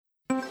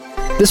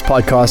This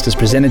podcast is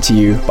presented to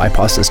you by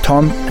Pastors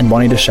Tom and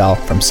Bonnie Deshelle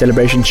from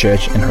Celebration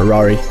Church in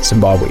Harare,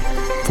 Zimbabwe.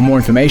 For more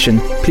information,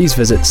 please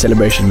visit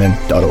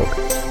celebrationmin.org.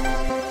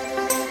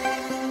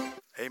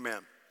 Amen.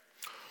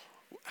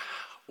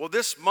 Well,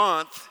 this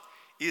month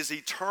is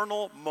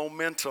Eternal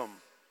Momentum.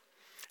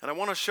 And I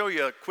want to show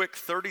you a quick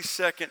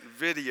 30-second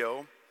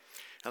video.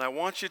 And I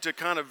want you to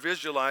kind of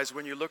visualize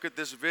when you look at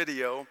this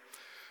video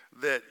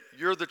that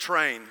you're the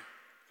train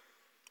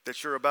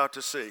that you're about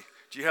to see.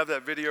 Do you have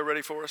that video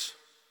ready for us?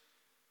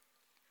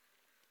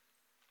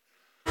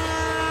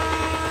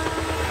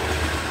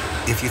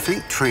 If you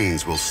think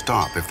trains will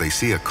stop if they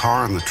see a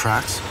car on the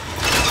tracks,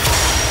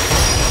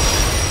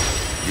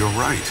 you're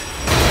right.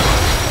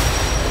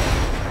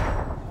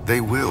 They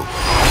will.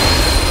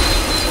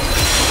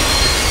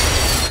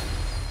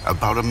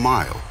 About a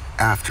mile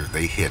after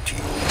they hit you.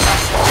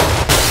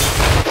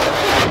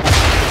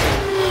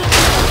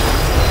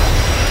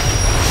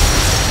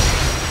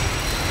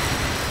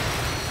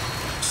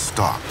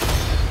 Stop.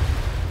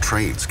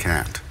 Trains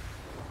can't.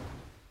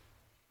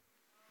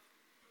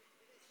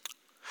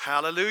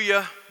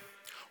 Hallelujah.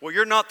 Well,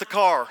 you're not the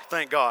car,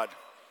 thank God.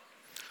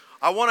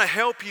 I want to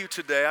help you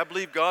today. I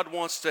believe God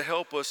wants to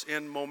help us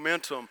in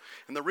momentum.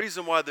 And the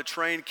reason why the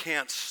train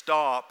can't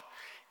stop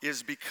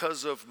is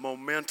because of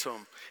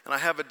momentum. And I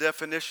have a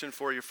definition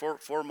for you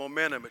for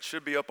momentum. It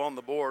should be up on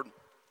the board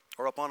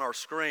or up on our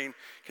screen.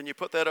 Can you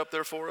put that up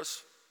there for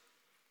us?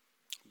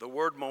 The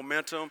word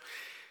momentum,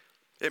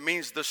 it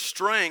means the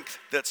strength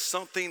that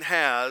something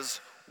has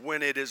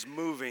when it is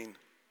moving.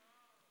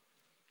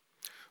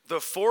 The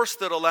force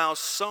that allows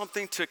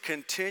something to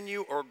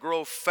continue or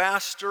grow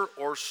faster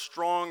or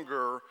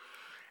stronger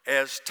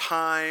as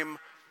time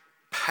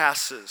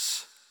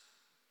passes.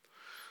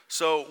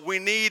 So we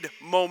need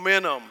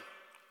momentum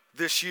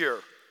this year.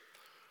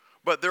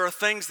 But there are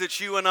things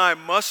that you and I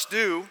must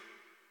do.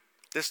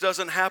 This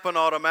doesn't happen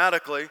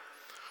automatically,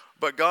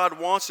 but God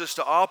wants us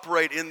to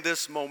operate in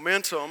this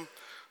momentum.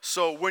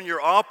 So when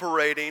you're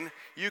operating,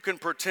 you can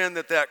pretend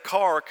that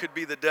car could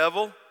be the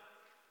devil.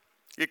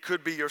 It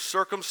could be your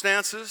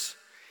circumstances,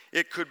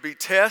 it could be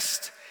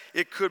tests,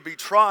 it could be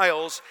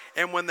trials,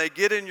 and when they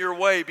get in your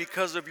way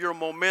because of your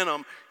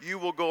momentum, you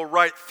will go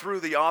right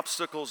through the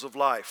obstacles of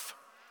life.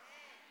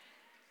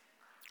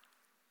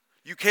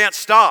 You can't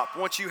stop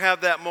once you have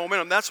that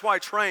momentum. That's why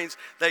trains,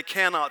 they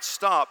cannot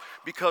stop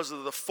because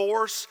of the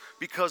force,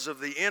 because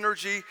of the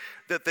energy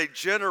that they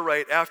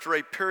generate after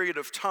a period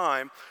of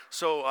time.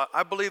 So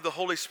I believe the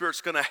Holy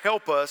Spirit's going to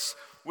help us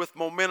with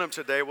momentum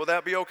today. Will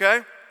that be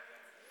okay?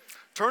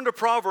 Turn to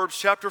Proverbs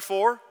chapter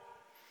 4.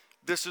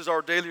 This is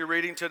our daily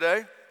reading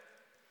today.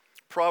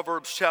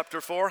 Proverbs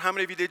chapter 4. How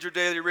many of you did your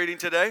daily reading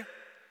today?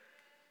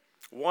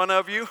 One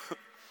of you?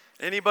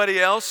 Anybody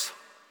else?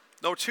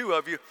 No, two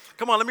of you.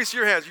 Come on, let me see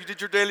your hands. You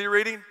did your daily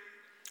reading?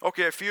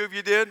 Okay, a few of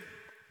you did.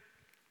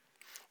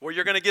 Well,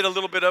 you're going to get a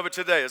little bit of it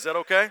today. Is that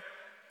okay?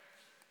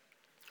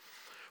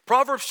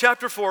 Proverbs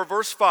chapter 4,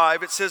 verse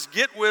 5, it says,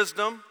 "Get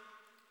wisdom,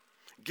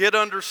 get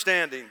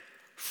understanding,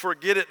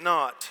 forget it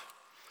not.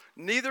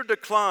 Neither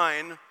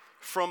decline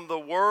from the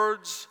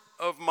words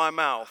of my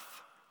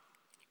mouth."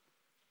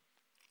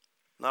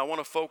 Now I want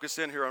to focus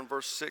in here on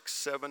verse 6,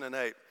 7, and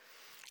 8.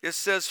 It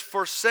says,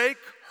 "Forsake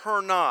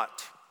her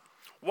not."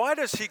 Why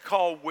does he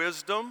call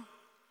wisdom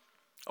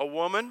a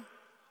woman?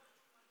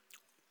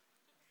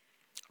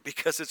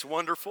 Because it's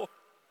wonderful.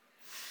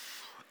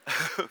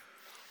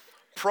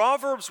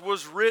 Proverbs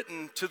was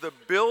written to the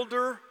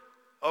builder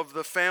of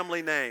the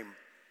family name.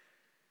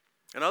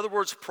 In other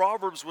words,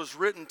 Proverbs was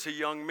written to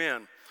young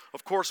men.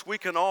 Of course, we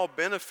can all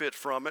benefit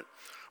from it,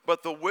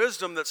 but the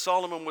wisdom that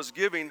Solomon was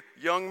giving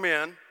young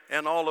men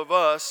and all of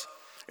us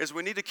is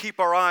we need to keep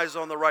our eyes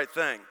on the right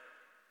thing.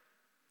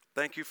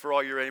 Thank you for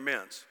all your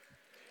amens.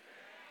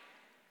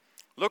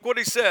 Look what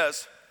he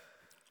says.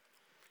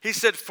 He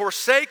said,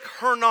 "Forsake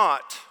her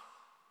not,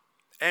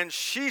 and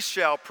she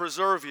shall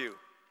preserve you.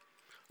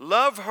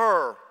 Love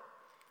her,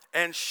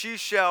 and she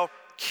shall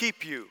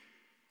keep you."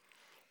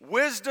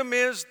 Wisdom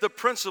is the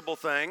principal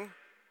thing.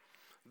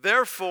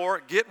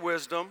 Therefore, get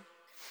wisdom,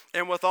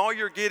 and with all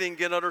you're getting,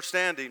 get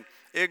understanding.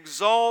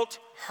 Exalt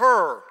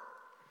her.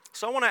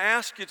 So I want to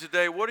ask you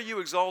today, what are you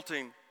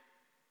exalting?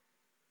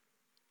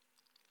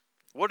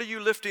 What are you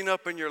lifting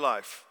up in your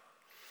life?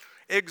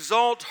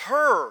 Exalt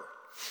her,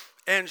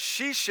 and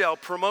she shall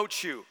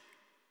promote you.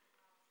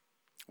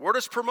 Where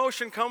does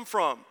promotion come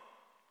from?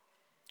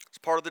 It's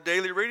part of the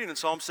daily reading in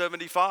Psalm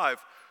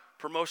 75.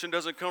 Promotion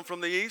doesn't come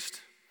from the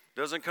east,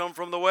 doesn't come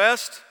from the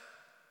west,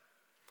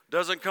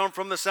 doesn't come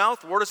from the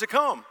south. Where does it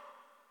come?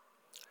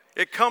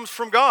 It comes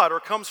from God, or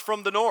comes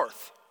from the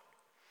north.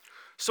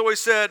 So he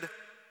said,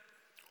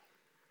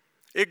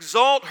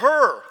 exalt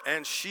her,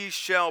 and she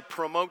shall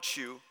promote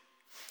you.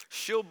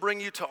 She'll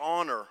bring you to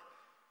honor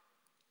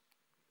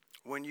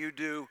when you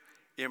do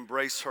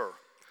embrace her.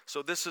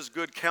 So this is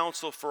good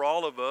counsel for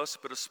all of us,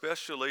 but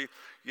especially,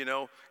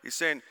 he's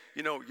saying,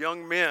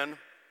 young men,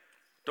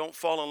 don't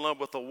fall in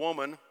love with a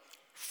woman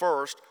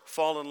first,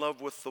 fall in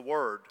love with the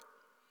word.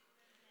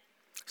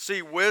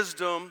 See,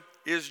 wisdom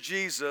is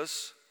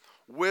Jesus.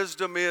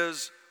 Wisdom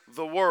is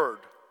the Word.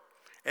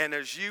 And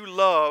as you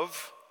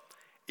love,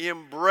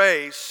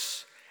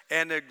 embrace,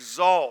 and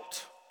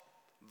exalt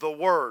the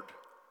Word.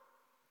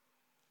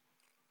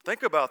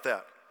 Think about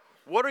that.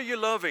 What are you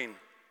loving?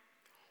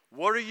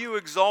 What are you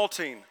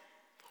exalting?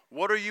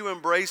 What are you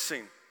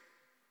embracing?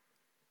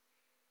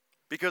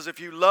 Because if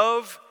you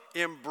love,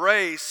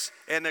 embrace,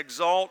 and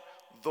exalt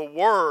the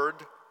Word,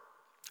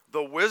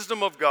 the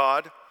wisdom of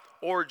God,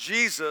 or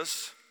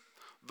Jesus,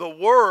 the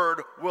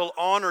Word will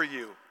honor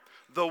you.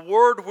 The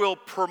Word will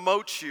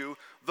promote you.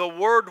 The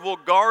Word will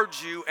guard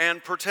you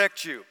and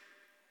protect you.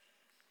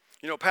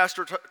 You know,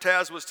 Pastor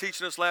Taz was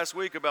teaching us last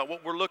week about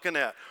what we're looking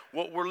at,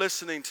 what we're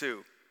listening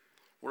to.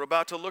 We're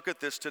about to look at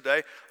this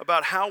today,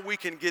 about how we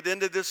can get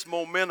into this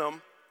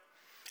momentum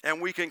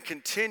and we can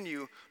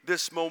continue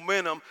this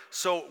momentum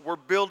so we're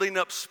building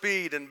up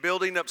speed and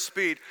building up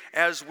speed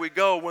as we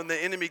go. When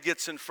the enemy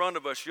gets in front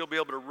of us, you'll be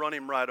able to run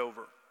him right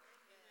over.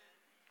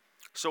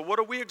 So what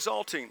are we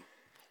exalting?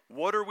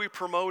 What are we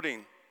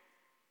promoting?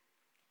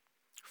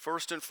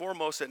 First and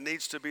foremost, it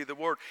needs to be the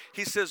Word.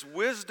 He says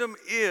wisdom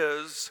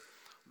is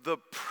the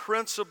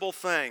principal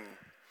thing.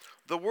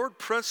 The word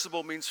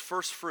principal means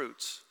first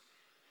fruits.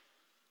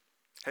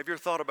 Have you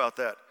ever thought about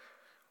that?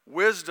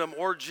 Wisdom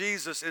or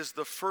Jesus is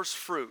the first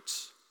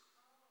fruits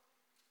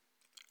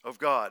of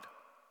God.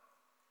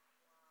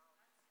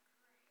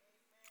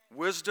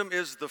 Wisdom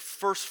is the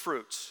first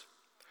fruits.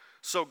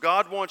 So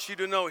God wants you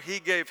to know He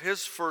gave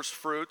His first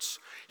fruits.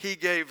 He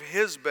gave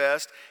His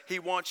best. He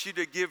wants you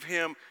to give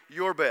Him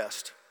your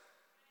best.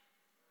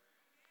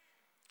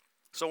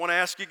 So I want to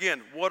ask you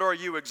again, what are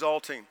you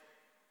exalting?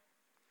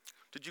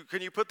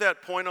 Can you put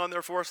that point on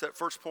there for us, that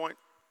first point?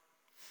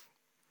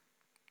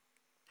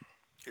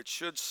 It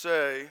should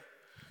say,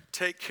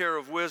 take care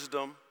of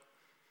wisdom,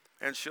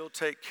 and she'll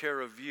take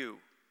care of you.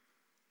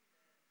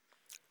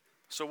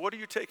 So what are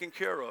you taking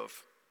care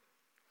of?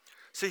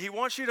 See, He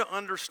wants you to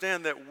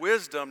understand that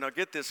wisdom, now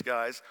get this,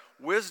 guys,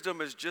 wisdom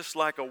is just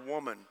like a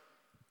woman.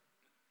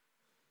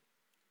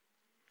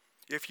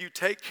 If you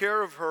take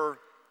care of her,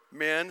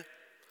 men,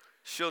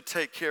 she'll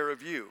take care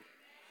of you.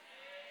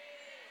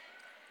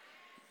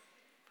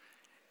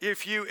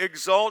 If you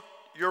exalt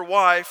your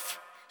wife,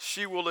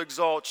 she will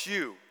exalt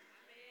you.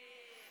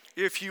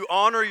 If you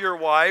honor your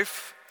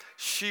wife,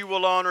 she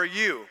will honor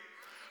you.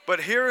 But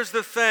here is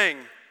the thing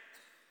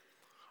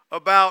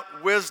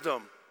about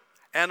wisdom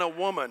and a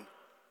woman.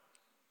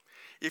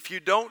 If you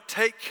don't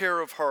take care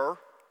of her,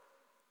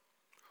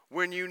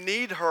 when you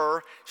need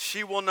her,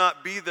 she will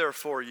not be there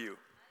for you.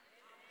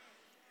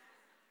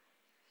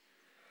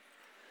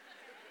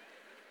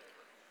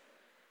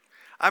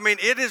 I mean,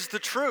 it is the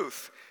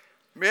truth.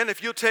 Men,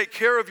 if you'll take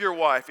care of your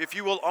wife, if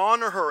you will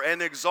honor her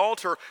and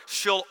exalt her,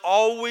 she'll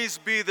always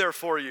be there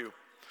for you.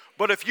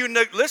 But if you,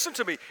 listen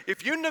to me,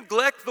 if you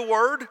neglect the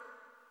Word,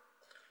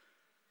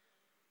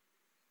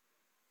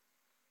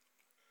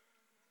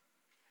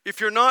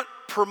 if you're not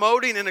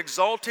promoting and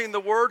exalting the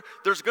Word,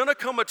 there's going to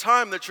come a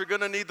time that you're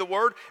going to need the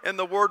Word and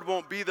the Word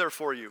won't be there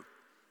for you.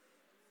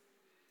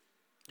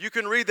 You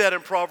can read that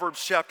in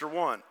Proverbs chapter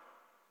 1.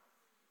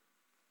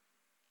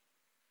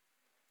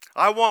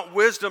 I want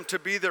wisdom to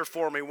be there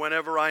for me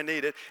whenever I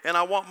need it, and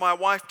I want my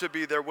wife to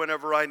be there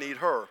whenever I need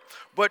her.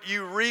 But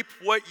you reap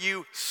what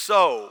you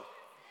sow.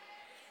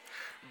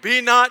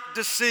 Be not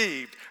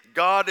deceived.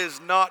 God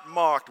is not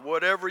mocked.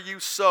 Whatever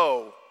you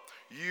sow,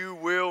 you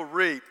will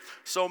reap.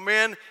 So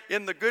men,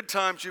 in the good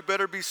times, you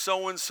better be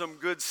sowing some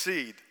good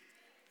seed.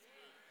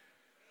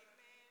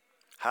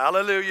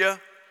 Hallelujah.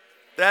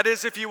 That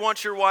is if you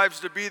want your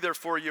wives to be there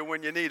for you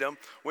when you need them.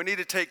 We need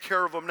to take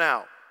care of them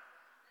now.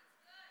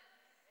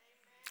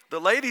 The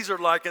ladies are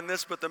liking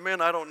this, but the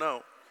men, I don't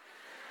know.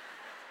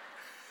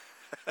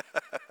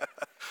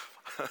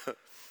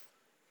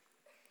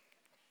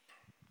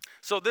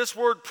 So this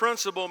word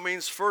principle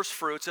means first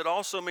fruits. It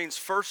also means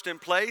first in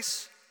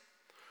place,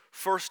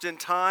 first in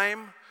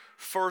time,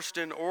 first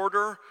in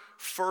order,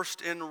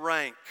 first in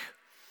rank.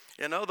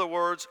 In other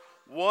words,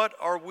 what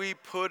are we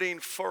putting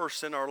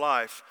first in our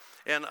life?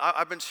 And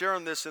I've been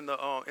sharing this in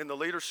the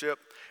leadership.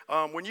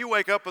 When you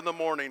wake up in the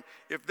morning,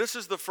 if this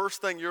is the first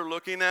thing you're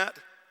looking at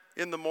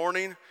in the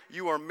morning,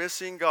 you are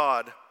missing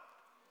God.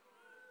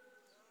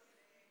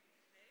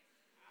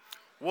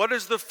 What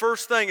is the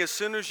first thing as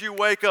soon as you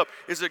wake up?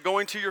 Is it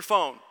going to your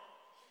phone?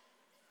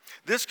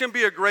 This can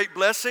be a great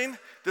blessing.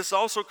 This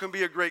also can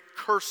be a great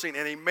cursing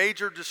and a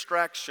major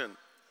distraction.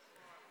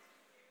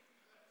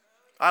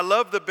 I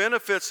love the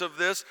benefits of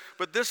this,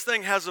 but this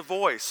thing has a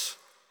voice.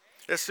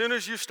 As soon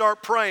as you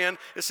start praying,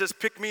 it says,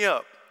 pick me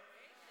up.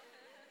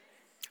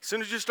 As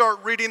soon as you start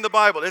reading the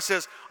Bible, it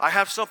says, I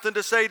have something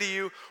to say to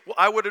you. Well,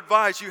 I would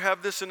advise you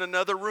have this in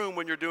another room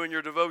when you're doing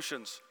your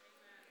devotions.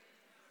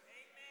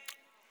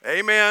 Amen.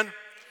 Amen.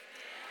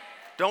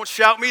 Don't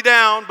shout me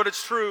down, but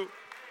it's true.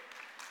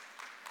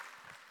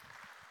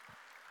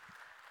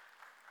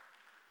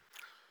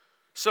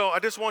 So I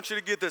just want you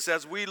to get this.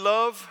 As we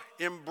love,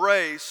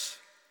 embrace,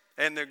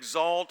 and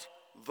exalt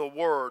the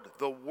Word.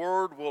 The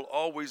Word will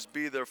always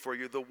be there for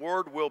you. The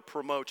Word will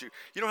promote you.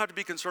 You don't have to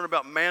be concerned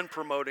about man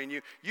promoting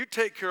you. You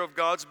take care of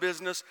God's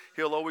business,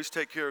 He'll always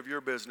take care of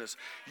your business.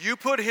 You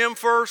put Him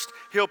first,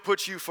 He'll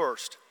put you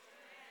first.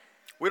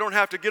 We don't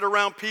have to get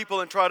around people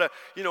and try to,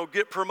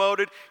 get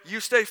promoted. You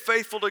stay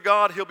faithful to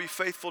God, He'll be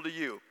faithful to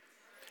you.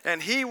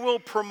 And He will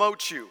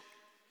promote you.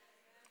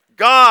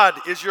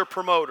 God is your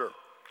promoter.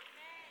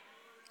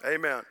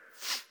 Amen.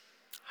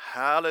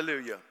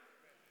 Hallelujah.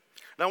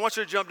 Now I want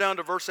you to jump down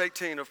to verse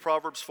 18 of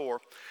Proverbs 4.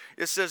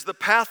 It says, the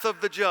path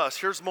of the just,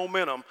 here's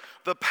momentum.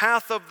 The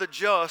path of the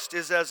just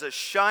is as a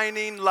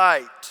shining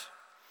light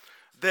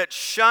that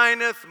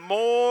shineth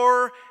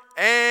more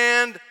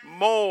and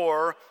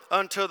more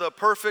unto the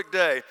perfect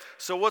day.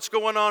 So what's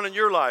going on in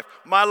your life?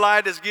 My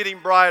light is getting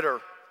brighter.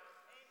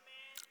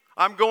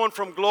 I'm going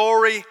from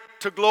glory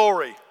to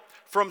glory,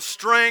 from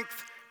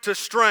strength to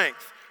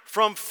strength,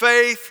 from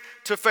faith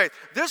to faith.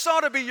 This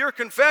ought to be your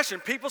confession.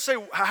 People say,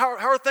 how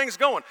are things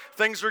going?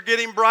 Things are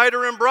getting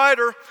brighter and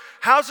brighter.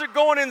 How's it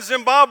going in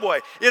Zimbabwe?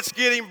 It's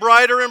getting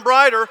brighter and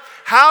brighter.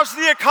 How's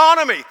the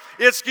economy?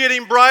 It's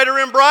getting brighter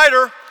and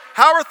brighter.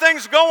 How are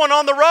things going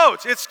on the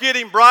roads? It's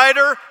getting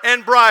brighter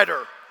and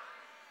brighter.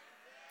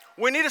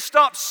 We need to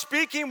stop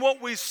speaking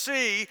what we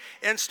see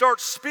and start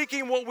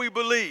speaking what we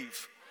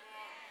believe.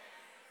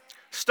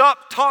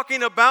 Stop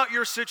talking about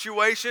your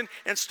situation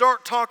and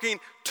start talking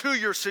to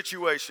your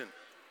situation.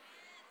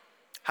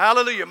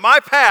 Hallelujah. My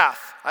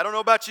path, I don't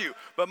know about you,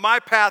 but my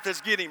path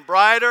is getting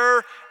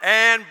brighter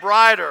and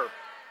brighter.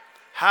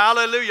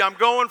 Hallelujah. I'm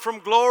going from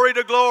glory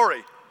to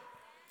glory.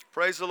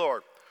 Praise the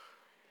Lord.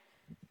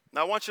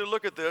 Now I want you to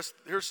look at this.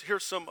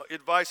 Here's some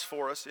advice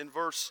for us. In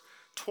verse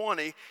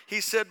 20,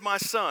 he said, my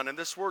son, and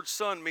this word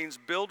son means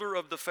builder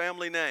of the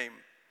family name.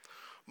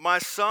 My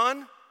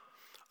son,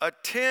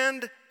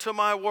 attend to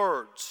my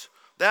words.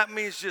 That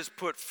means just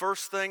put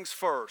first things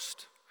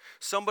first.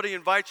 Somebody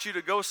invites you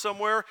to go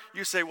somewhere,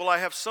 you say, well, I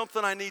have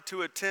something I need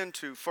to attend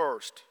to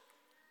first.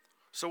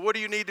 So what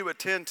do you need to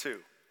attend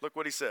to? Look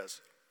what he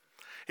says.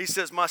 He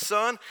says, my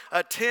son,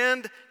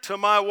 attend to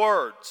my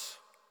words.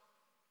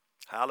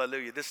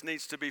 Hallelujah. This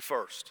needs to be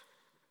first.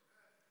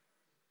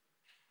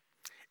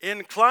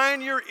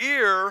 Incline your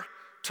ear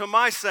to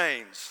my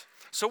sayings.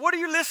 So what are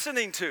you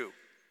listening to?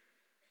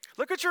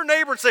 Look at your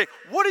neighbor and say,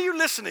 what are you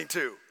listening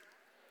to?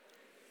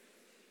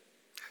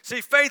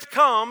 See, faith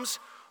comes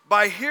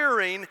by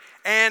hearing,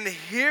 and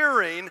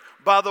hearing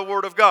by the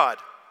Word of God.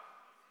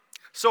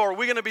 So are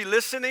we going to be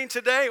listening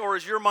today, or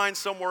is your mind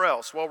somewhere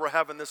else while we're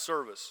having this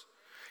service?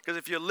 Because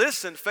if you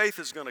listen, faith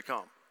is going to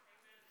come.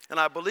 And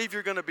I believe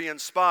you're going to be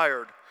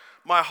inspired.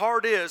 My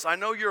heart is, I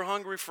know you're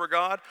hungry for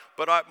God,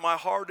 but my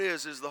heart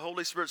is the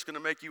Holy Spirit's going to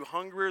make you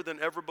hungrier than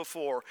ever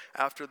before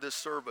after this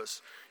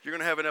service. You're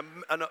going to have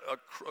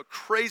a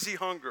crazy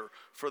hunger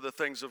for the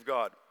things of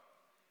God.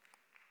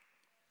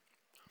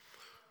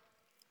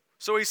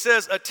 So he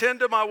says,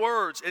 attend to my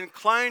words,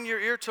 incline your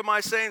ear to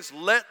my sayings,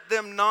 let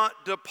them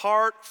not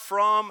depart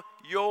from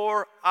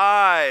your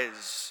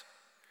eyes.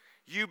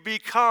 You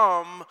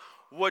become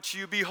what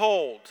you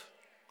behold.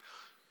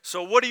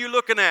 So what are you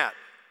looking at?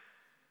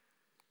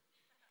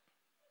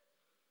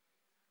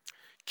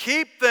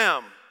 Keep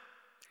them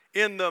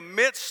in the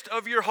midst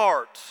of your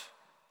heart.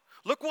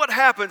 Look what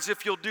happens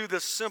if you'll do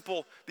these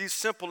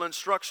simple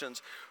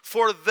instructions.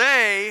 For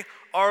they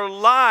are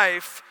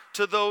life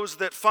to those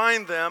that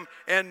find them,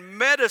 and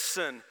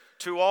medicine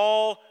to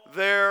all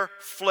their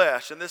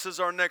flesh. And this is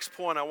our next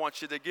point. I want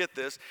you to get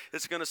this.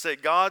 It's going to say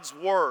God's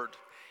word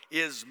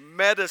is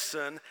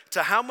medicine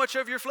to how much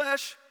of your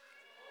flesh?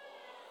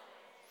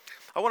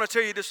 I want to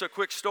tell you just a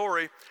quick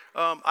story.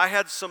 I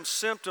had some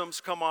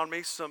symptoms come on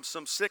me, some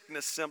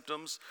sickness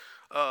symptoms.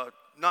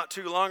 Not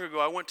too long ago,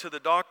 I went to the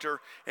doctor,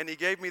 and he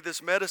gave me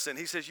this medicine.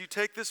 He says, you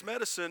take this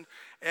medicine,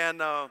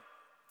 and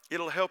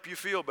it'll help you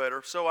feel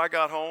better. So I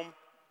got home,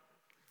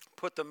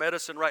 put the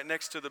medicine right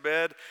next to the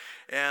bed,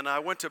 and I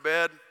went to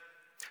bed,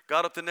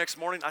 got up the next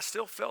morning. I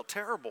still felt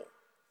terrible.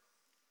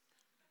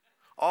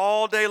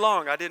 All day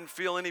long, I didn't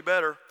feel any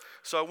better.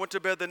 So I went to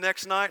bed the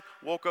next night,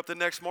 woke up the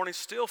next morning,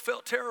 still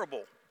felt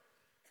terrible.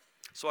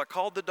 So I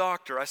called the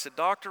doctor. I said,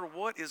 doctor,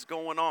 what is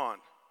going on?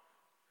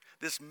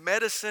 This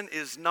medicine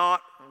is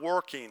not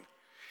working.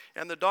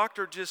 And the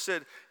doctor just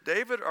said,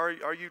 David,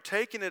 are you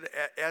taking it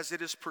as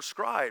it is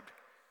prescribed?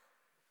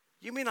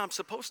 You mean I'm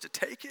supposed to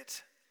take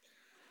it?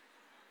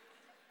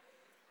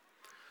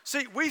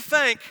 See, we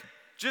think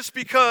just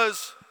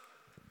because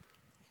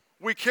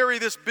we carry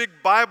this big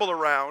Bible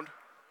around,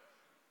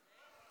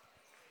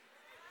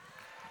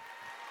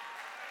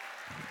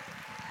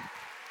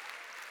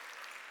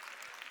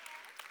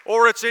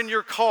 or it's in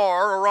your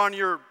car or on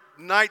your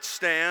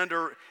nightstand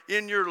or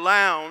in your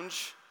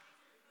lounge,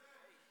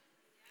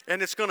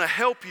 and it's going to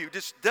help you.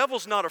 This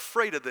devil's not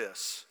afraid of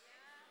this.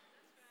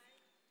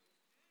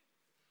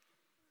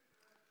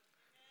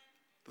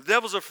 The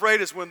devil's afraid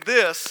is when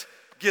this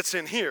gets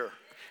in here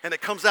and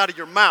it comes out of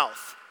your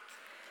mouth.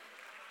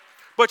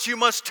 But you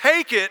must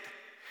take it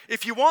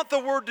if you want the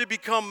word to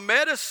become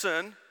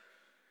medicine,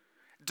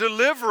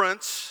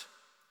 deliverance,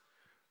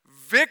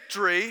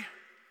 victory,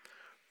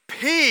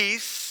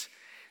 peace,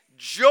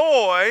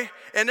 joy,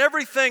 and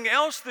everything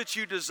else that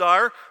you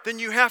desire, then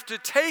you have to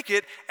take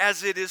it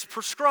as it is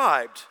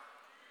prescribed.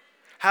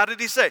 How did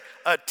he say?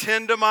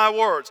 Attend to my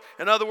words.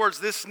 In other words,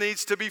 this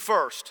needs to be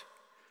first.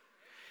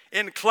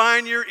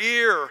 Incline your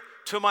ear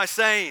to my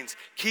sayings.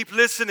 Keep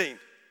listening.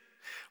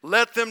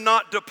 Let them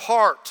not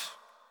depart.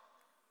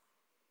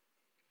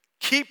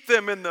 Keep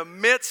them in the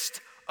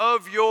midst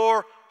of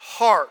your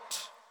heart.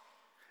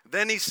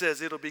 Then he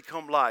says it'll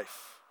become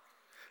life.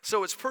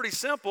 So it's pretty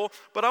simple,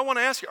 but I want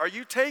to ask you, are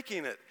you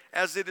taking it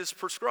as it is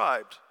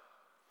prescribed?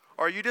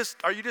 Or are you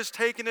just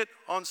taking it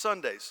on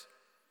Sundays?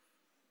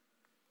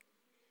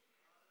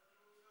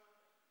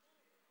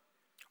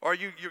 Are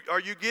you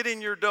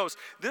getting your dose?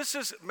 This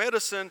is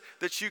medicine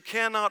that you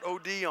cannot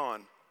OD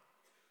on.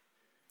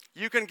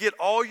 You can get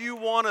all you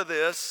want of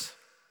this.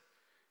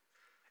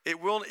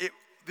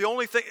 The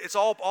only thing, it's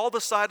all the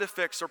side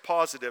effects are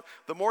positive.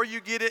 The more you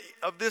get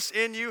of this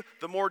in you,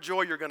 the more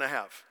joy you're going to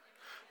have.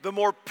 The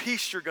more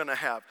peace you're going to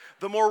have.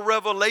 The more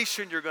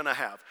revelation you're going to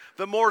have.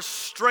 The more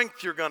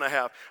strength you're going to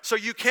have. So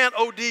you can't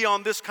OD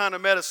on this kind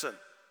of medicine.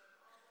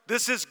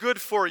 This is good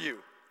for you.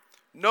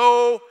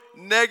 No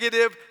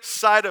negative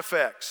side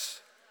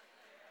effects.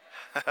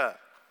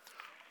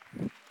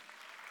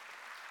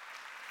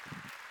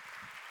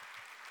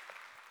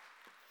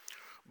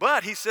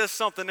 But he says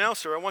something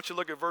else here. I want you to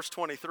look at verse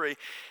 23.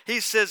 He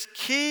says,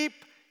 keep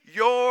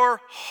your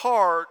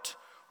heart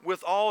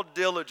with all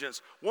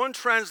diligence. One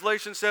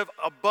translation says,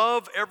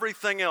 above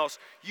everything else,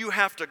 you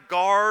have to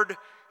guard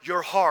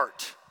your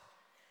heart.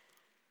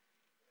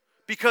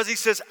 Because he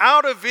says,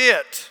 out of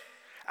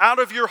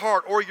your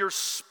heart or your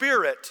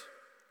spirit,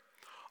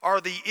 are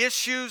the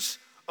issues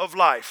of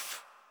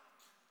life.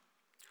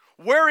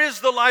 Where is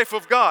the life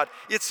of God?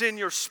 It's in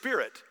your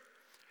spirit.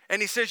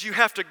 And he says you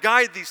have to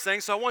guide these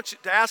things. So I want you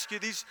to ask you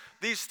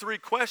these three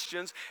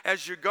questions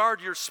as you guard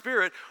your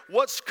spirit.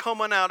 What's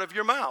coming out of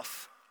your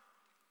mouth?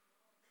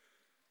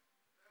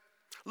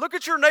 Look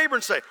at your neighbor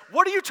and say,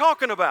 what are you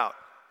talking about?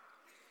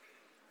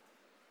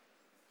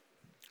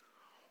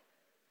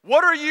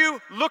 What are you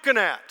looking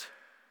at?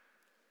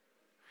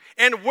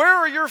 And where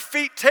are your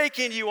feet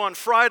taking you on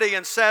Friday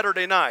and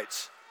Saturday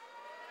nights?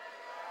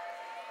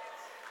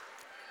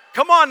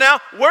 Come on now,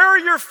 where are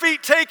your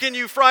feet taking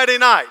you Friday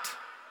night?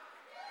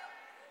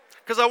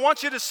 Because I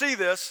want you to see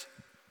this.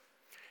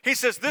 He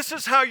says, this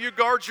is how you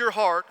guard your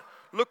heart.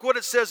 Look what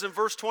it says in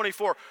verse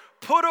 24.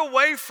 Put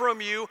away from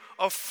you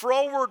a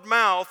froward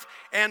mouth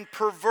and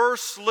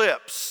perverse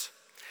lips.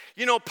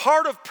 You know,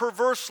 part of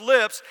perverse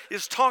lips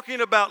is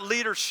talking about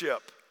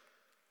leadership.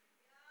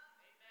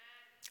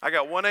 I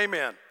got one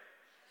amen.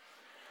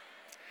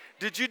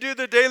 Did you do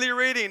the daily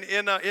reading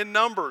in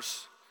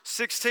Numbers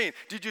 16?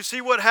 Did you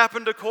see what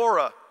happened to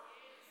Korah?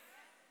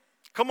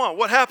 Come on,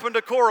 what happened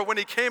to Korah when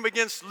he came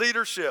against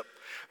leadership?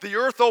 The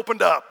earth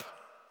opened up.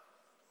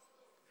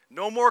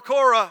 No more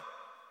Korah.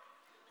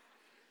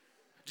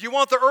 Do you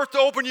want the earth to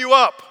open you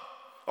up?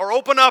 Or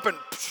open up and...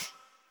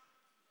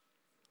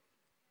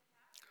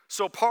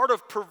 So part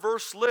of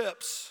perverse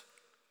lips,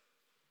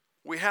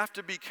 we have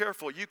to be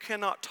careful. You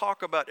cannot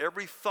talk about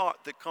every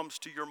thought that comes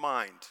to your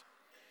mind.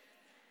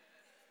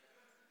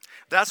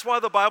 That's why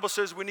the Bible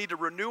says we need to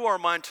renew our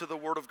mind to the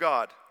Word of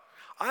God.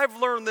 I've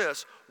learned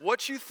this.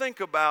 What you think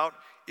about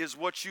is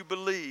what you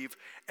believe,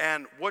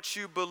 and what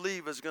you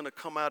believe is going to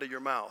come out of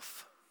your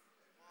mouth.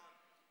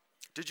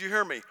 Did you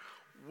hear me?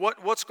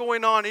 What's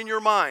going on in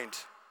your mind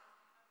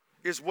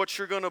is what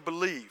you're going to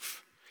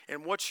believe,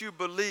 and what you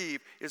believe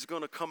is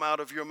going to come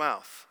out of your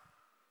mouth.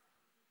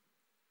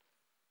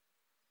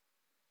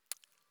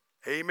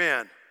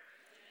 Amen.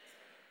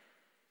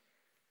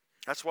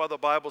 That's why the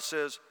Bible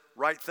says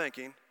right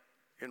thinking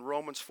in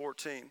Romans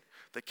 14.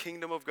 The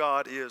kingdom of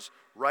God is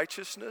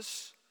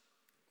righteousness.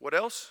 What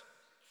else?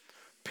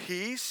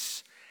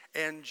 Peace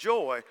and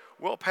joy.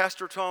 Well,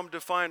 Pastor Tom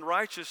defined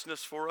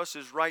righteousness for us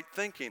as right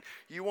thinking.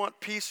 You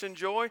want peace and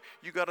joy?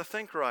 You got to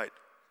think right.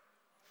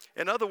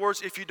 In other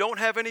words, if you don't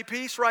have any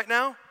peace right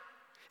now,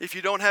 if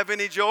you don't have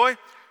any joy,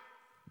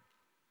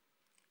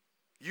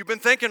 you've been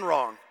thinking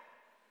wrong.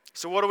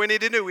 So what do we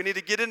need to do? We need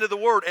to get into the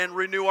Word and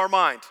renew our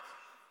mind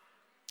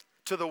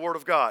to the Word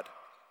of God.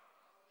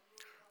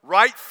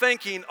 Right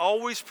thinking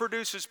always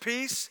produces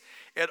peace.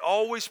 It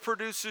always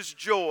produces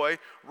joy.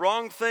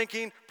 Wrong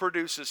thinking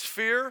produces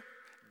fear,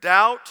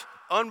 doubt,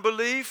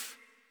 unbelief.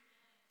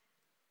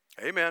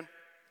 Amen.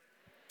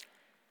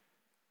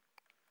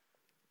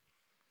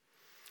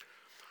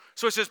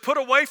 So it says, put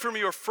away from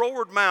you a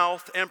froward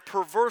mouth and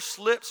perverse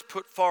lips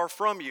put far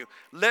from you.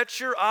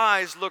 Let your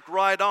eyes look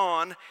right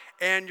on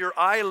and your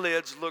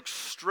eyelids look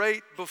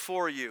straight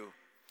before you.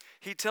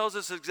 He tells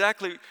us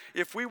exactly,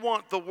 if we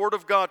want the Word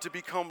of God to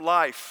become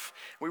life,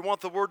 we want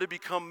the Word to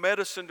become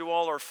medicine to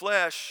all our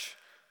flesh,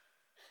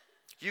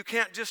 you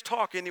can't just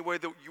talk any way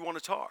that you want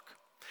to talk.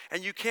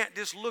 And you can't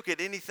just look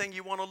at anything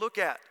you want to look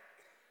at.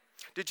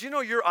 Did you know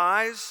your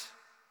eyes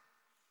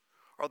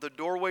are the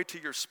doorway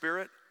to your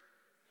spirit?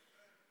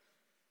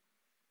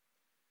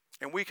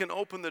 And we can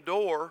open the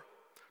door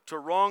to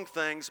wrong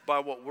things by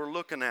what we're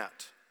looking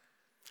at.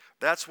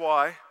 That's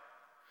why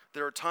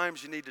there are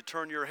times you need to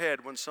turn your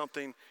head when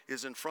something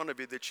is in front of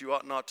you that you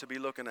ought not to be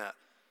looking at.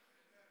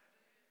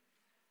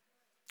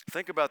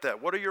 Think about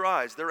that. What are your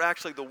eyes? They're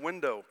actually the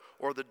window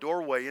or the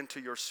doorway into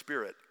your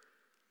spirit.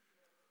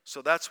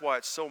 So that's why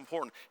it's so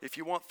important. If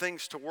you want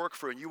things to work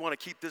for you and you want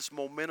to keep this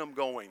momentum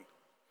going,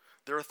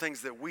 there are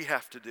things that we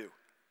have to do.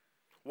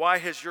 Why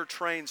has your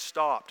train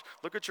stopped?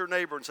 Look at your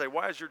neighbor and say,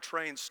 why has your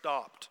train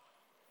stopped?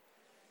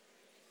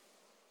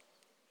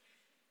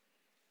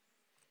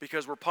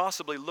 Because we're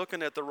possibly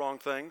looking at the wrong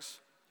things.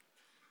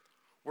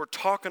 We're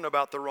talking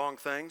about the wrong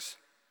things.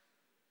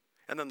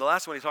 And then the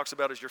last one he talks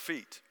about is your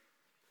feet.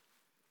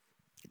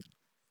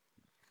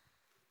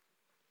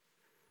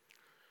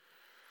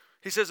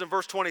 He says in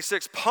verse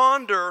 26,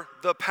 ponder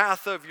the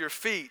path of your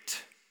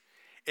feet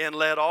and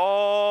let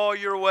all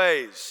your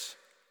ways.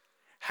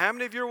 How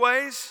many of your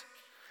ways?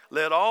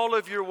 Let all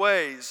of your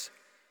ways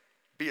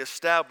be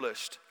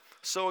established.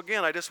 So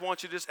again, I just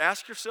want you to just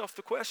ask yourself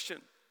the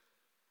question,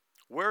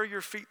 where are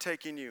your feet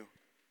taking you?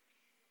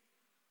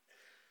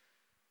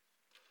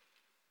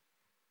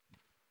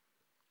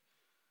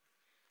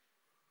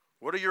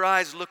 What are your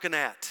eyes looking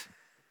at?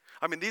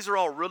 I mean, these are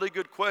all really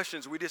good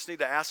questions we just need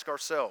to ask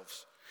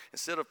ourselves.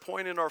 Instead of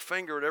pointing our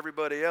finger at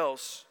everybody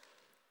else,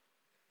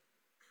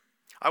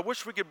 I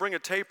wish we could bring a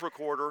tape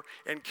recorder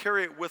and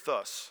carry it with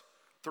us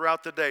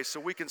throughout the day so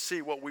we can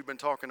see what we've been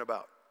talking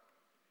about.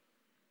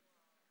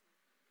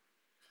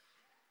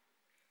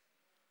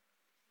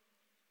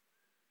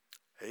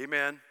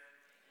 Amen.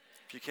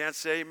 If you can't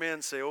say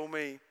amen, say oh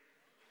me.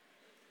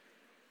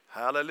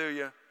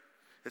 Hallelujah.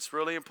 It's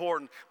really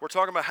important. We're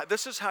talking about how,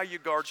 this is how you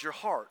guard your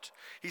heart.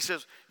 He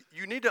says,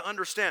 you need to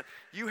understand,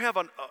 you have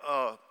an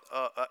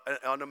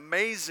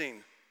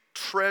amazing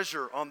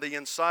treasure on the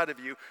inside of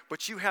you,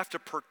 but you have to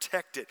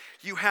protect it.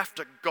 You have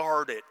to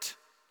guard it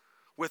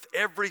with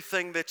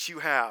everything that you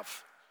have.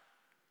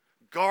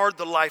 Guard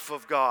the life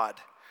of God.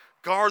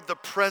 Guard the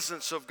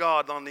presence of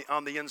God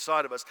on the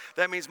inside of us.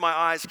 That means my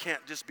eyes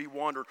can't just be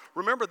wandering.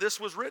 Remember, this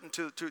was written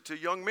to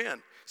young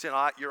men, saying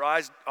your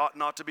eyes ought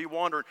not to be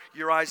wandering.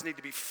 Your eyes need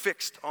to be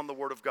fixed on the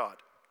Word of God.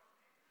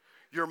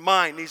 Your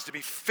mind needs to be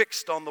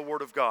fixed on the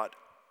Word of God.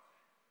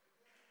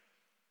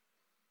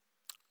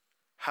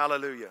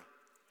 Hallelujah.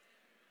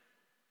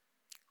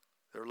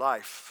 They're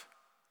life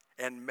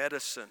and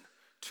medicine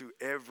to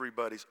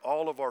everybody's,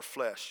 all of our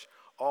flesh,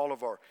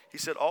 he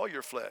said all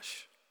your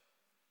flesh.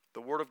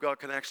 The Word of God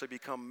can actually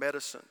become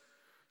medicine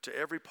to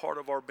every part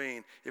of our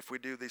being if we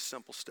do these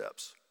simple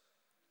steps.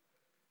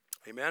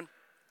 Amen?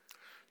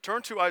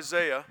 Turn to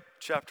Isaiah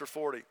chapter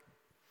 40.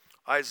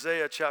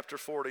 Isaiah chapter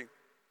 40.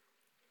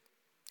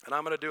 And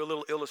I'm going to do a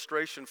little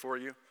illustration for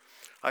you.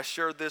 I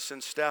shared this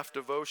in staff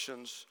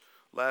devotions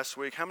last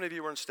week. How many of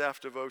you were in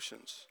staff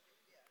devotions?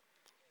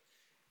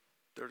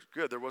 They're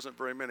good. There wasn't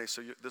very many,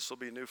 so this will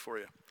be new for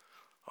you.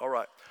 All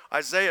right.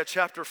 Isaiah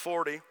chapter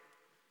 40.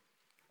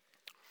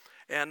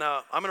 And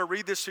I'm going to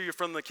read this to you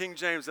from the King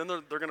James. Then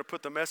they're going to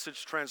put the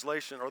Message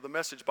translation or the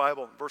Message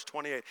Bible, verse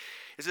 28.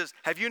 It says,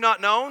 have you not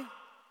known?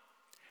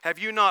 Have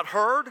you not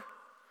heard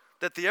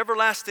that the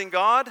everlasting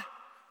God,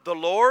 the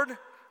Lord,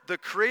 the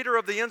creator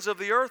of the ends of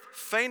the earth,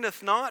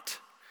 fainteth not,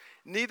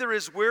 neither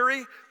is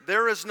weary.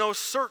 There is no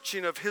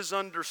searching of his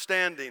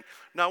understanding.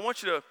 Now I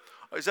want you to,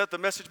 is that the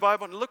Message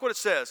Bible? And look what it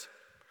says.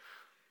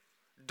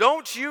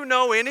 Don't you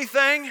know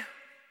anything?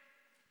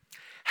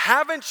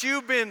 Haven't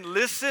you been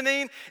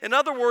listening? In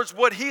other words,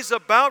 what he's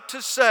about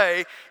to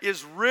say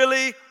is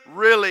really,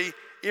 really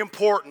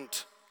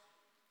important.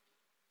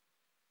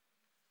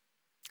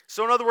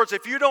 So in other words,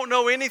 if you don't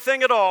know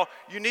anything at all,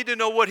 you need to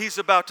know what he's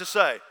about to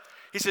say.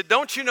 He said,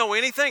 don't you know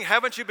anything?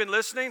 Haven't you been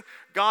listening?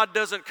 God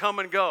doesn't come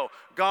and go.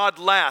 God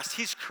lasts.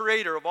 He's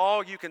creator of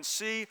all you can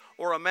see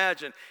or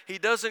imagine. He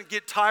doesn't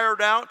get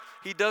tired out.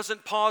 He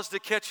doesn't pause to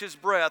catch his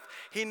breath.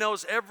 He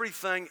knows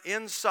everything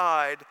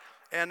inside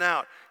and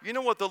out. You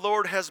know what the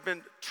Lord has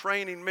been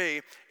training me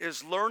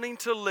is learning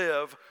to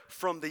live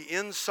from the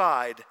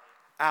inside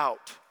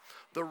out.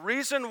 The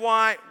reason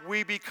why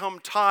we become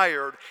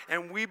tired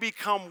and we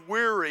become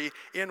weary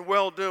in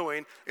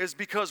well-doing is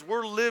because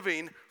we're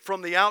living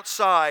from the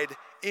outside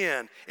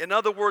in. In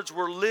other words,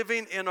 we're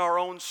living in our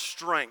own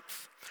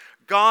strength.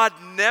 God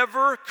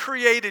never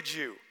created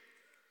you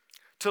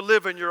to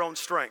live in your own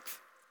strength.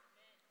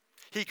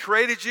 He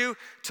created you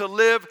to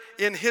live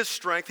in his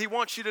strength. He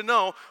wants you to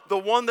know the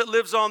one that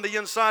lives on the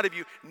inside of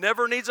you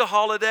never needs a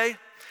holiday.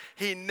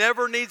 He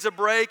never needs a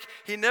break.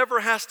 He never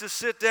has to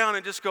sit down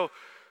and just go,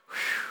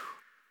 whew,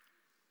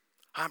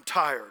 I'm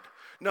tired.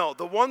 No,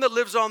 the one that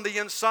lives on the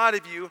inside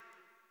of you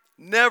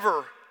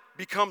never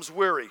becomes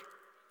weary.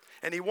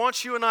 And he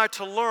wants you and I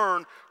to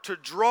learn to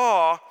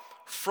draw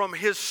from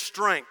his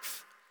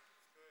strength.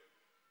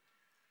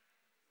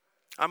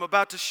 I'm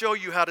about to show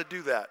you how to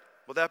do that.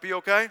 Will that be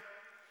okay?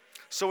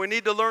 So we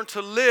need to learn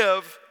to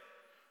live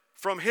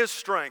from his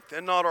strength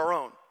and not our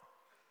own.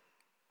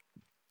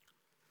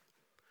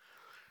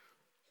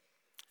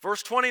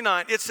 Verse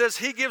 29, it says,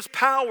 he gives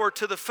power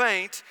to the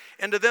faint,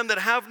 and to them that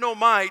have no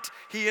might,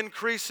 he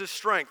increases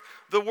strength.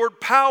 The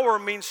word power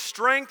means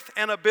strength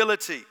and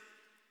ability.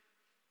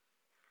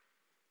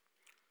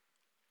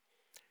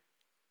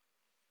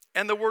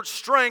 And the word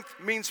strength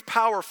means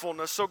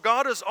powerfulness. So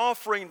God is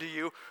offering to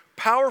you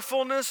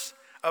powerfulness,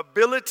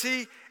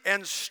 ability,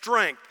 and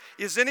strength.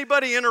 Is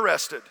anybody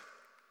interested?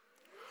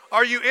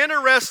 Are you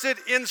interested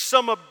in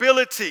some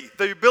ability,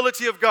 the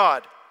ability of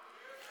God?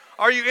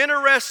 Are you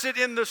interested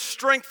in the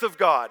strength of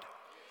God?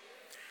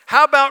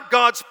 How about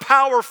God's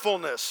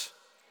powerfulness?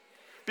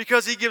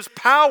 Because he gives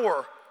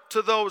power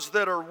to those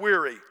that are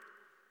weary.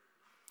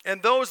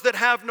 And those that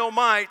have no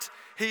might,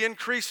 he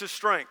increases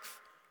strength.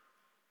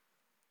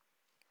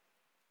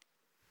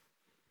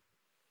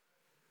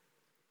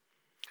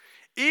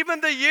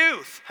 Even the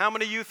youth. How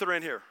many youth are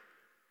in here?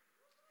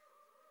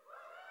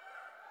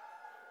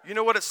 You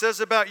know what it says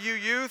about you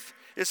youth?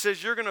 It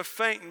says you're going to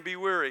faint and be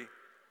weary.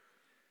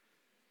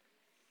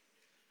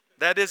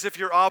 That is if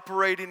you're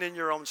operating in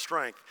your own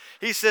strength.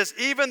 He says,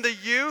 even the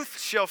youth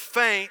shall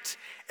faint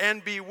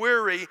and be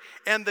weary,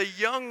 and the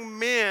young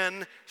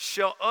men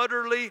shall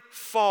utterly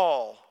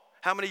fall.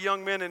 How many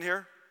young men in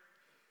here?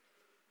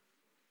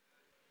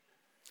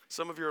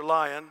 Some of you are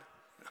lying.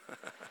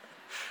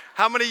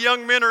 How many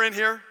young men are in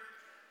here?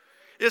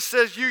 It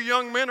says you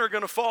young men are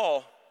going to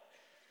fall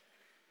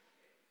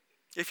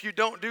if you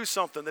don't do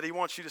something that he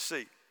wants you to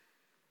see.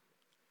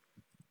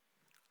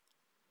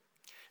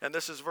 And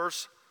this is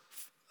verse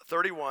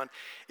 31.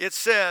 It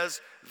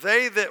says,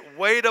 they that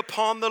wait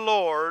upon the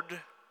Lord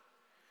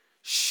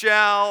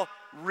shall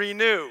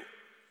renew.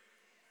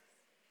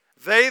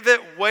 They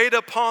that wait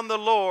upon the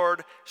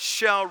Lord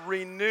shall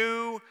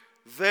renew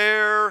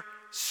their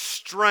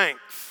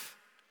strength.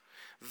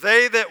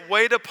 They that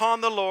wait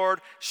upon the Lord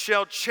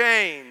shall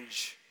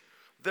change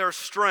their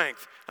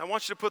strength. I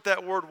want you to put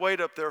that word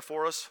wait up there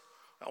for us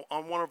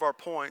on one of our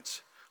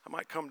points. I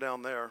might come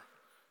down there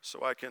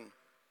so I can.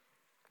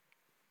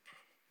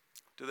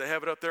 Do they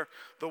have it up there?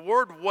 The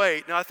word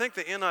wait, now I think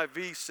the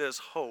NIV says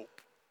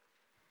hope.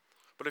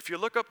 But if you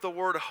look up the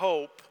word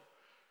hope,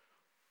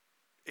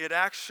 it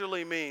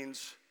actually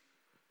means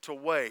to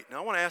wait. Now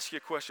I want to ask you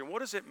a question. What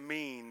does it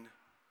mean?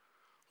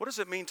 What does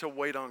it mean to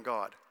wait on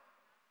God?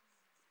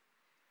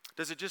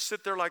 Does it just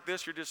sit there like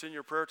this? You're just in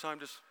your prayer time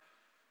just...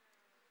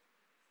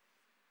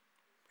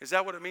 Is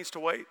that what it means to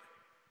wait?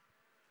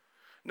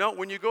 No,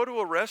 when you go to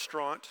a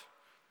restaurant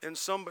and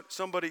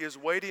somebody is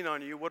waiting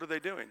on you, what are they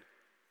doing?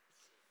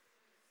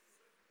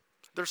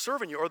 They're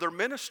serving you, or they're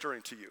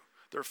ministering to you.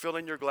 They're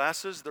filling your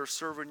glasses, they're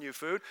serving you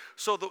food.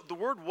 So the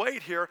word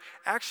wait here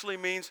actually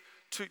means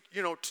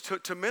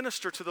to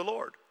minister to the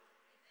Lord.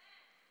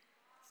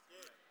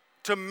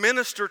 To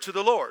minister to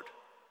the Lord.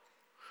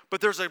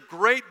 But there's a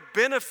great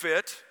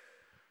benefit,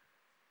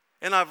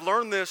 and I've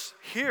learned this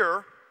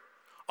here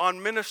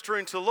on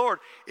ministering to the Lord.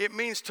 It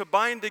means to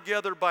bind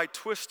together by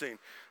twisting.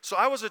 So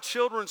I was a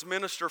children's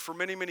minister for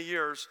many, many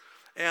years,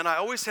 and I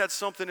always had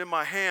something in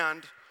my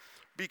hand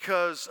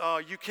because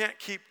you can't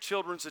keep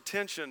children's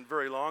attention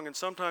very long, and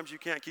sometimes you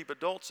can't keep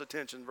adults'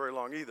 attention very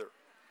long either.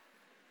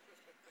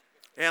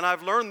 And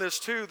I've learned this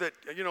too, that,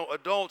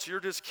 adults, you're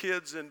just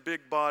kids in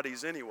big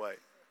bodies anyway.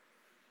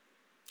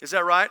 Is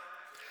that right?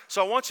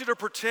 So I want you to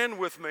pretend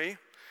with me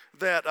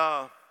that,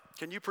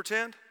 can you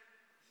pretend?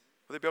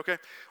 Will they be okay?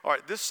 All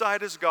right, this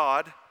side is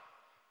God,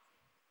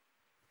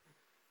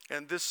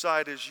 and this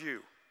side is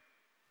you,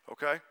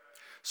 okay?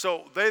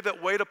 So they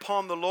that wait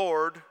upon the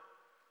Lord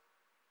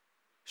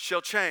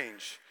shall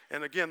change.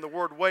 And again, the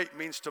word wait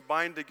means to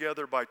bind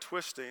together by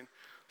twisting.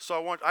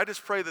 So I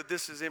just pray that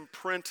this is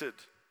imprinted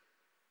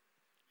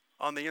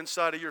on the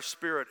inside of your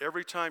spirit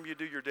every time you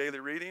do your daily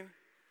reading,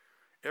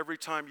 every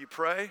time you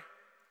pray,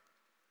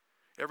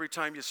 every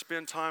time you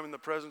spend time in the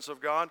presence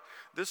of God.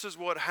 This is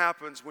what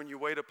happens when you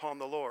wait upon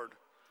the Lord.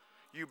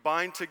 You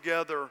bind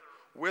together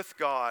with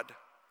God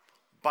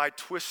by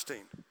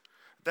twisting.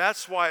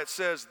 That's why it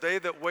says, they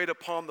that wait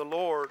upon the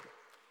Lord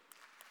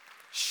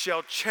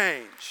shall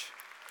change.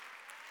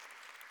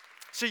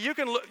 See, you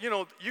can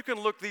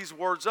look these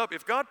words up.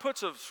 If God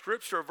puts a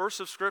verse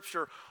of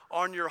scripture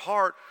on your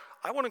heart,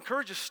 I want to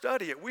encourage you to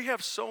study it. We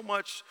have so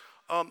much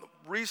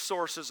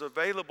resources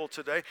available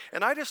today.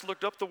 And I just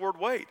looked up the word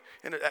wait.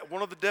 And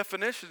one of the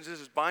definitions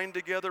is bind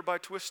together by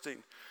twisting.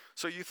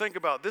 So you think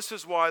about, this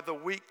is why the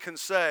weak can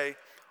say,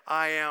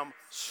 I am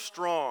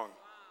strong.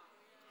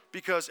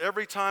 Because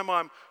every time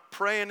I'm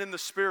praying in the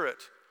Spirit,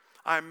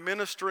 I'm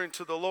ministering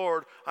to the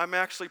Lord, I'm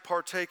actually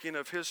partaking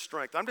of His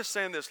strength. I'm just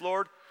saying this,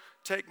 Lord,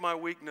 take my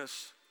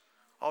weakness,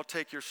 I'll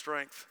take your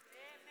strength.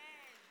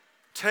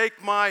 Amen.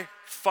 Take my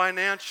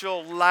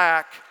financial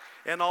lack,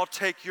 and I'll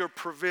take your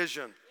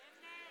provision. Amen.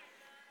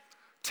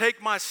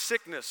 Take my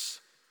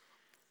sickness,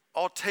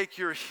 I'll take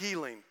your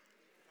healing.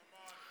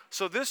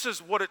 So this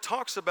is what it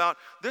talks about.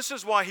 This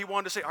is why he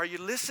wanted to say, are you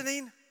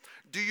listening?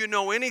 Do you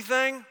know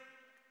anything?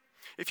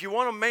 If you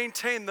want to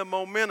maintain the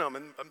momentum,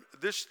 and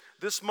this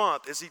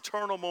month is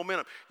eternal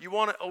momentum, you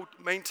want to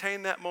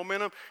maintain that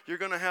momentum, you're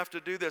going to have to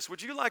do this.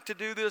 Would you like to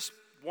do this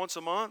once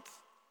a month?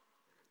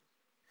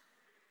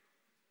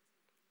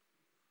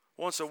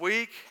 Once a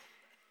week?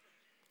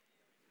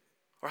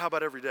 Or how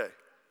about every day?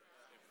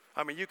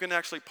 I mean, you can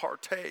actually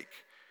partake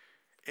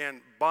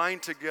and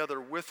bind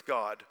together with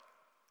God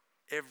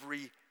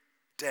every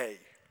day.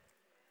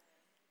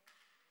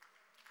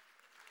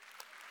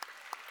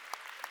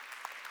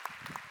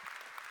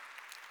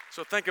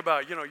 So think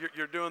about,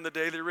 you're doing the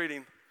daily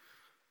reading,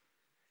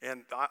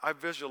 and I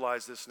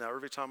visualize this now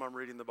every time I'm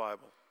reading the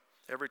Bible.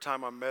 Every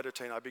time I'm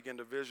meditating, I begin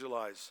to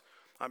visualize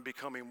I'm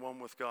becoming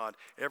one with God.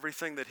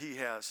 Everything that He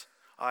has,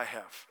 I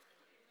have.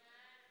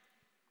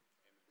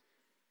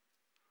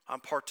 I'm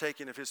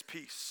partaking of His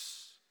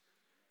peace,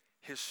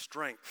 His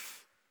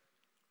strength,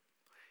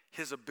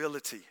 His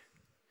ability,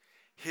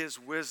 His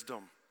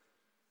wisdom.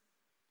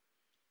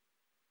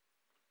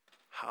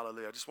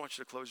 Hallelujah. I just want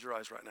you to close your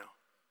eyes right now.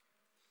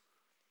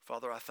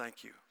 Father, I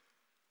thank you.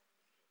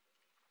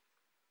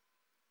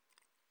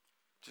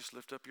 Just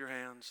lift up your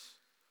hands.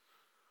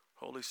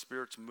 Holy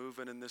Spirit's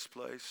moving in this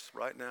place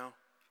right now.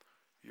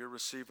 You're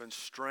receiving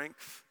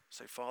strength.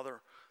 Say,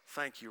 Father,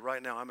 thank you.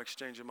 Right now, I'm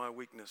exchanging my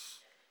weakness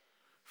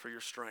for your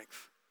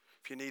strength.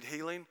 If you need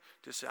healing,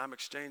 just say, I'm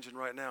exchanging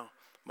right now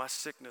my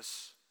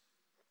sickness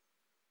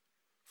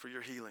for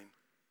your healing.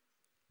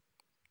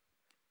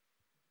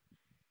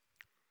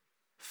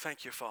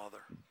 Thank you, Father,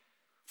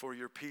 for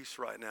your peace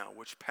right now,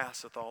 which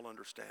passeth all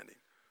understanding.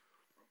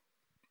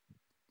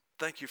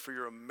 Thank you for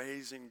your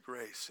amazing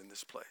grace in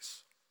this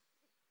place.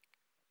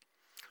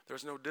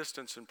 There's no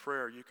distance in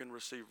prayer you can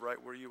receive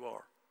right where you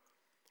are.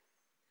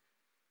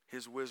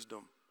 His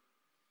wisdom,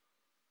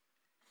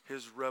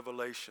 His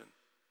revelation.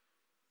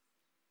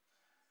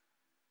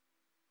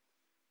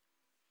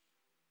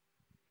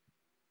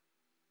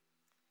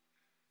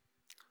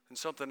 And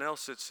something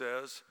else it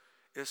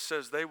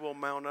says they will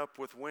mount up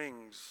with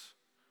wings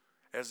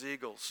as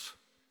eagles.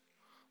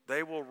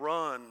 They will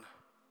run.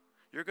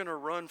 You're going to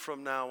run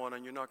from now on,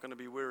 and you're not going to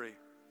be weary.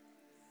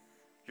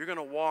 You're going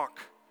to walk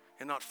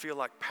and not feel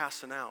like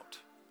passing out.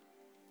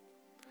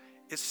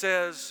 It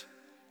says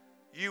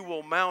you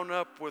will mount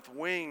up with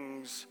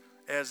wings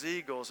as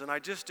eagles. And I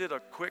just did a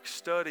quick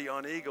study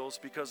on eagles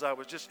because I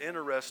was just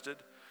interested.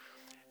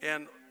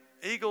 And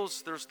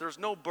eagles, there's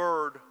no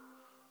bird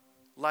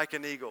like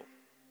an eagle.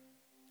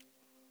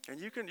 And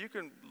you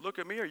can look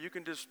at me, or you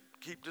can just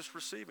keep just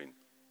receiving.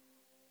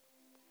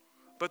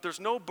 But there's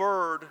no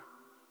bird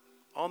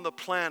on the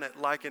planet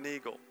like an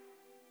eagle.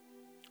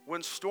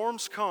 When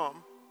storms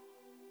come,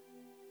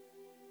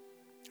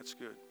 that's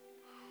good.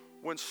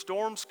 When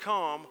storms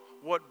come,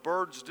 what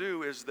birds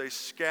do is they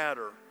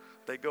scatter.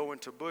 They go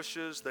into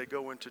bushes, they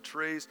go into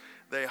trees,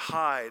 they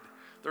hide.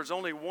 There's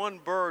only one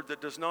bird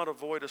that does not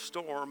avoid a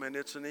storm, and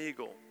it's an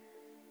eagle.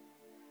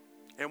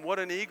 And what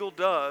an eagle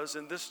does,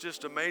 and this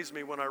just amazed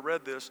me when I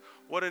read this,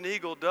 what an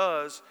eagle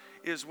does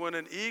is when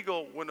a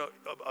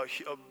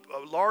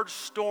large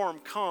storm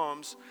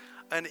comes,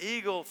 an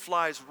eagle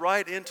flies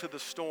right into the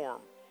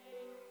storm.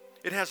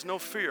 It has no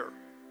fear.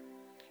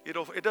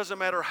 It doesn't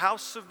matter how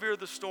severe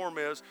the storm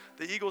is,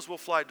 the eagles will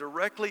fly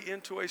directly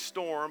into a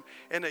storm,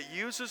 and it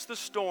uses the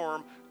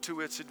storm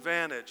to its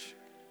advantage.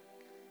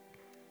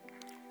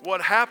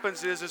 What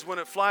happens is when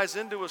it flies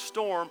into a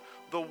storm,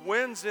 the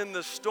winds in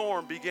the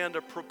storm begin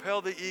to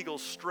propel the eagle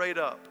straight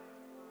up.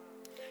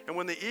 And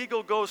when the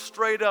eagle goes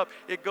straight up,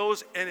 it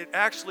goes and it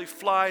actually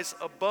flies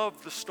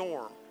above the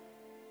storm.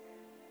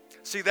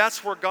 See,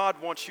 that's where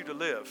God wants you to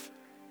live.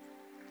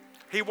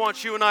 He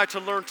wants you and I to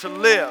learn to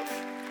live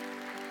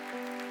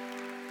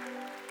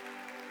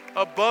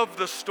above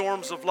the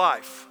storms of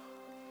life.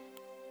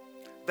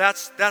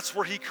 That's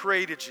where He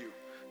created you,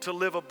 to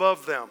live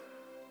above them.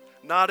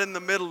 Not in the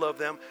middle of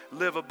them,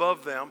 live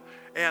above them.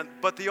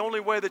 But the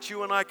only way that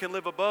you and I can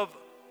live above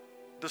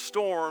the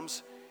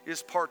storms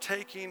is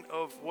partaking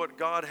of what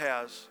God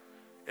has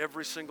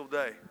every single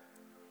day.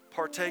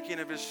 Partaking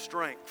of His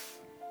strength.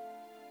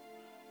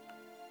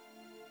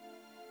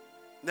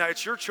 Now,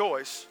 it's your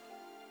choice,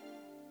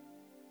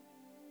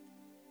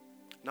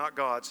 not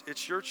God's.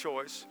 It's your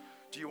choice.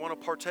 Do you want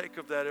to partake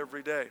of that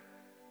every day?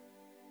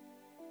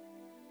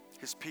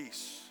 His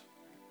peace,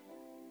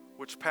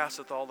 which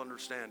passeth all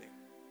understanding.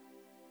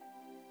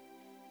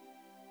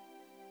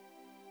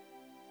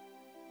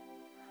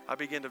 I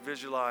begin to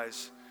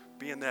visualize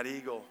being that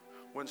eagle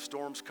when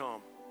storms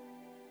come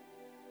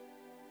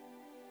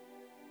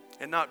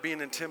and not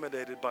being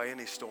intimidated by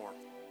any storm.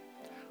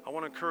 I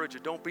want to encourage you,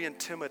 don't be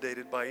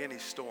intimidated by any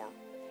storm.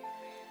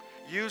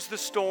 Use the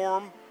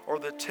storm or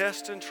the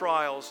tests and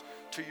trials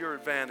to your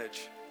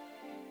advantage.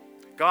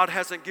 God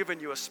hasn't given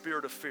you a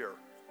spirit of fear,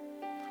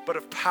 but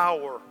of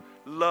power,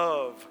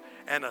 love,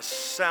 and a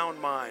sound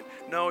mind.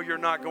 No, you're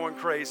not going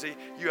crazy.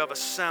 You have a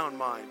sound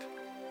mind.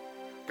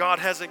 God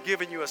hasn't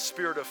given you a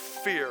spirit of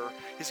fear.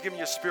 He's given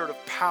you a spirit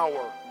of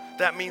power.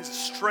 That means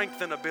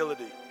strength and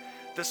ability.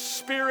 The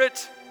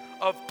spirit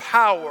of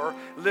power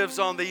lives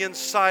on the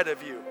inside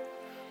of you.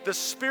 The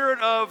spirit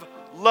of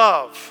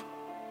love.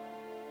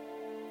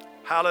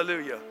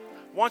 Hallelujah.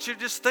 I want you to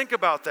just think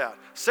about that.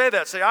 Say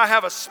that. Say, I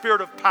have a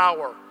spirit of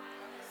power.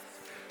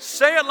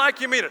 Say it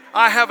like you mean it.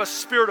 I have a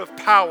spirit of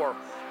power.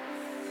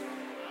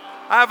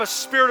 I have a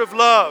spirit of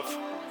love.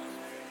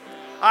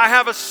 I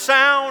have a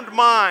sound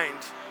mind.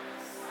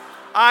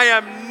 I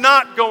am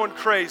not going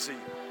crazy.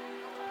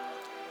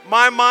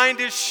 My mind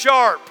is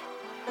sharp.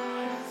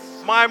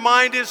 My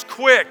mind is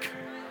quick.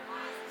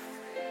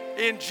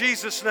 In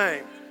Jesus'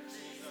 name.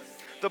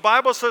 The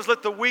Bible says,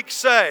 let the weak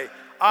say,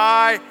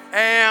 I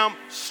am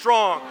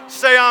strong.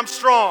 Say, I'm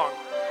strong.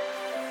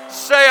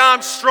 Say,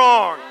 I'm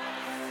strong.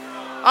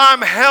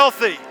 I'm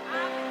healthy.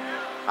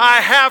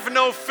 I have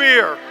no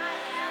fear.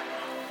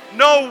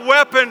 No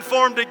weapon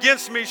formed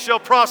against me shall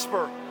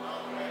prosper.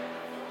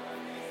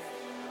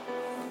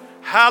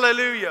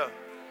 Hallelujah.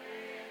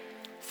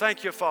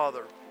 Thank you,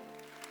 Father.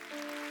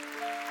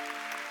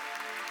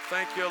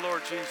 Thank you,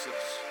 Lord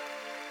Jesus.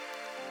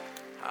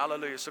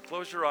 Hallelujah. So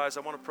close your eyes. I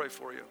want to pray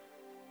for you.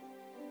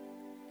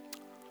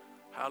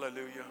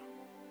 Hallelujah.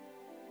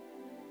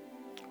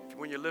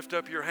 When you lift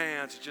up your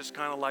hands, it's just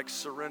kind of like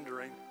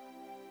surrendering.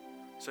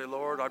 Say,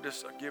 Lord, I've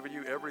given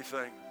you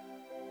everything.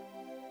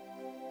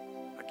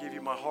 I give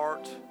you my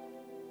heart.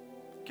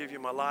 Give you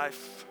my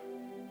life.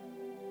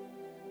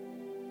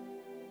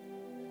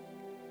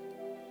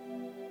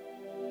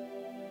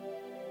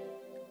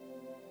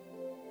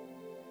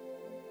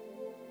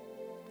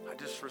 I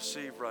just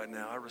receive right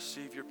now. I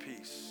receive your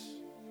peace.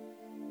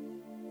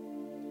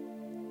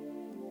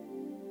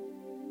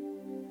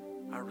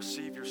 I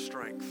receive your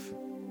strength.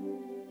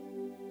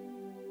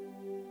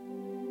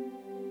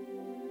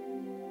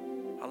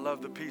 I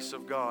love the peace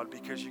of God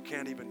because you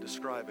can't even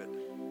describe it.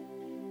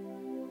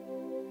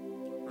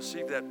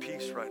 Receive that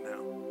peace right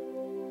now.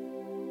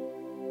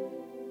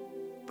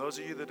 Those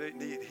of you that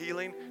need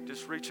healing,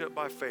 just reach up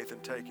by faith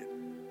and take it.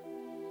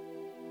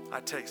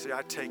 I take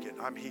it.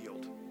 I'm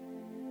healed.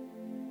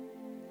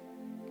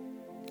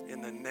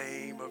 In the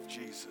name of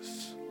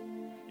Jesus.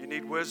 You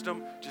need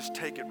wisdom? Just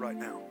take it right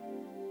now.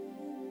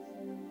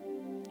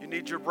 You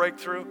need your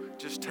breakthrough?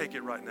 Just take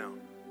it right now.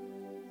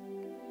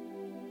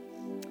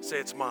 Say,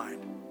 it's mine.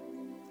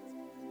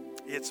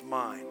 It's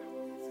mine.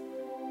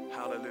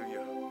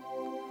 Hallelujah.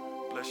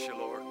 Bless you,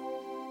 Lord.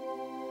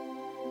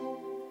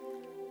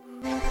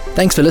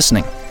 Thanks for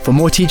listening. For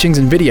more teachings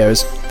and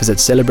videos, visit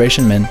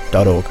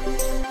celebrationmen.org.